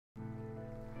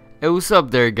Hey, what's up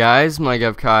there, guys? Mike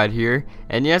of COD here,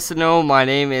 and yes and no, my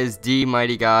name is D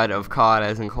Mighty God of COD,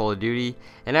 as in Call of Duty,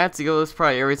 and I have to go this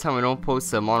probably every time I don't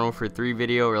post a Modern Warfare 3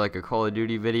 video or like a Call of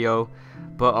Duty video.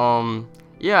 But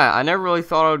yeah, I never really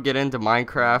thought I would get into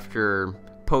Minecraft or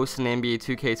posting NBA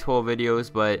 2K12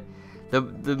 videos, but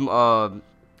the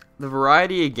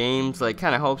variety of games like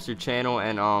kind of helps your channel,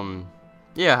 and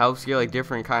yeah, helps get like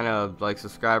different kind of like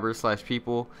subscribers slash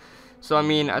people. So I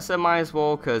mean, I said might as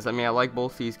well, because I mean I like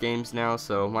both these games now,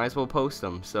 so might as well post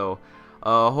them. So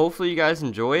hopefully you guys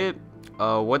enjoy it.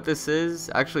 What this is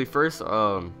actually, first,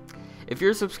 if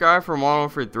you're subscribed for Modern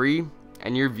Warfare 3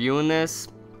 and you're viewing this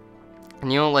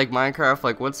and you don't like Minecraft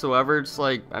like whatsoever, just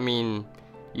like, I mean,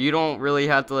 you don't really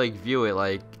have to like view it.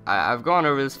 Like I've gone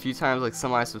over this a few times, like some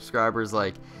of my subscribers,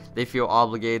 like they feel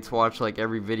obligated to watch like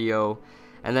every video.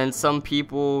 And then some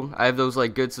people, I have those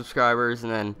like good subscribers,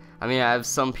 and then I mean I have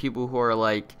some people who are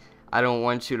like, I don't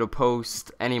want you to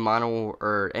post any mono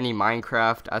or any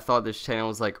Minecraft. I thought this channel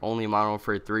was like only Modern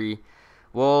Warfare 3.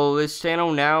 Well, this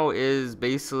channel now is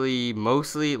basically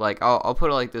mostly like, I'll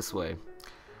put it like this way.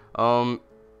 It'll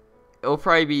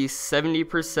probably be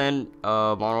 70%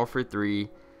 Modern Warfare 3,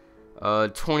 25%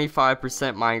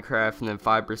 Minecraft, and then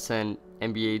 5%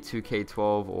 NBA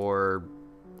 2K12 or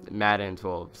Madden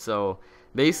 12. So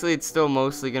basically it's still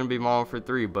mostly gonna be Modern Warfare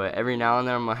 3, but every now and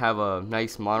then I'm gonna have a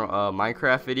nice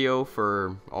Minecraft video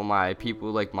for all my people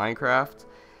who like Minecraft,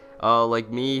 like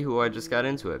me, who I just got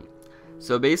into it.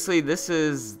 So basically this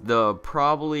is the,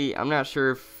 probably, I'm not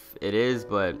sure if it is,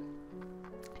 but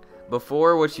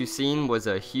before, what you've seen was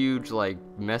a huge like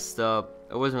messed up,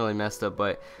 it wasn't really messed up,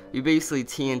 but you basically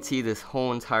TNT this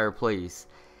whole entire place.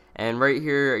 And right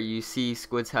here you see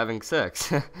squids having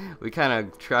sex. We kind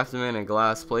of trapped them in a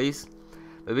glass place,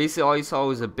 but basically all you saw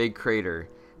was a big crater.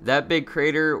 That big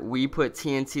crater, we put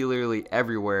TNT literally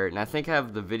everywhere, and I think I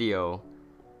have the video.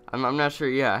 I'm not sure.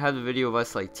 Yeah, I have the video of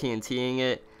us like TNTing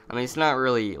it. I mean, it's not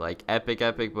really like epic,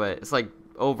 but it's like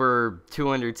over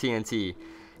 200 TNT,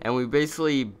 and we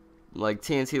basically like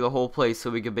TNT the whole place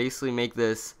so we could basically make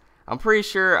this. I'm pretty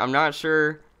sure. I'm not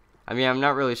sure. I mean, I'm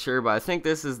not really sure, but I think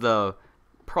this is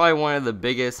probably one of the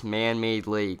biggest man-made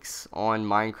lakes on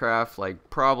Minecraft, like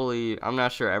probably, I'm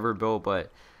not sure, ever built. But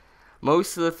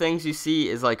most of the things you see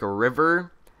is like a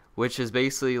river, which is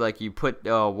basically like you put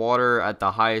water at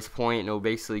the highest point and it'll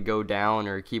basically go down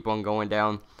or keep on going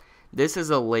down. This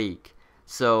is a lake,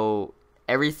 so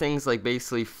everything's like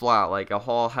basically flat, like a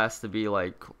hall has to be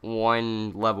like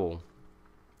one level.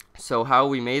 So how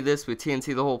we made this, we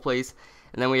TNT the whole place,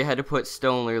 and then we had to put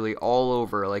stone literally all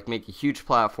over, like make a huge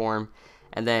platform.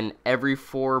 And then every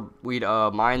four, we'd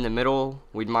mine the middle,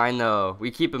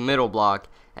 we'd keep a middle block,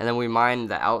 and then we mine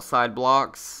the outside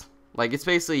blocks. Like, it's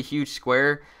basically a huge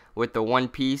square with the one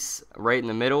piece right in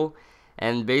the middle,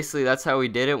 and basically that's how we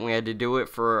did it. We had to do it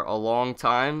for a long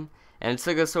time, and it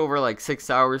took us over like 6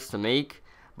 hours to make,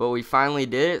 but we finally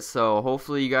did it. So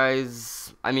hopefully you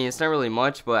guys, I mean, it's not really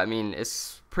much, but I mean,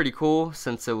 it's pretty cool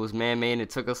since it was man-made and it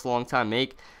took us a long time to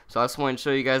make. So I just wanted to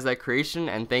show you guys that creation,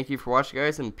 and thank you for watching,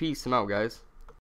 guys, and peace. I'm out, guys.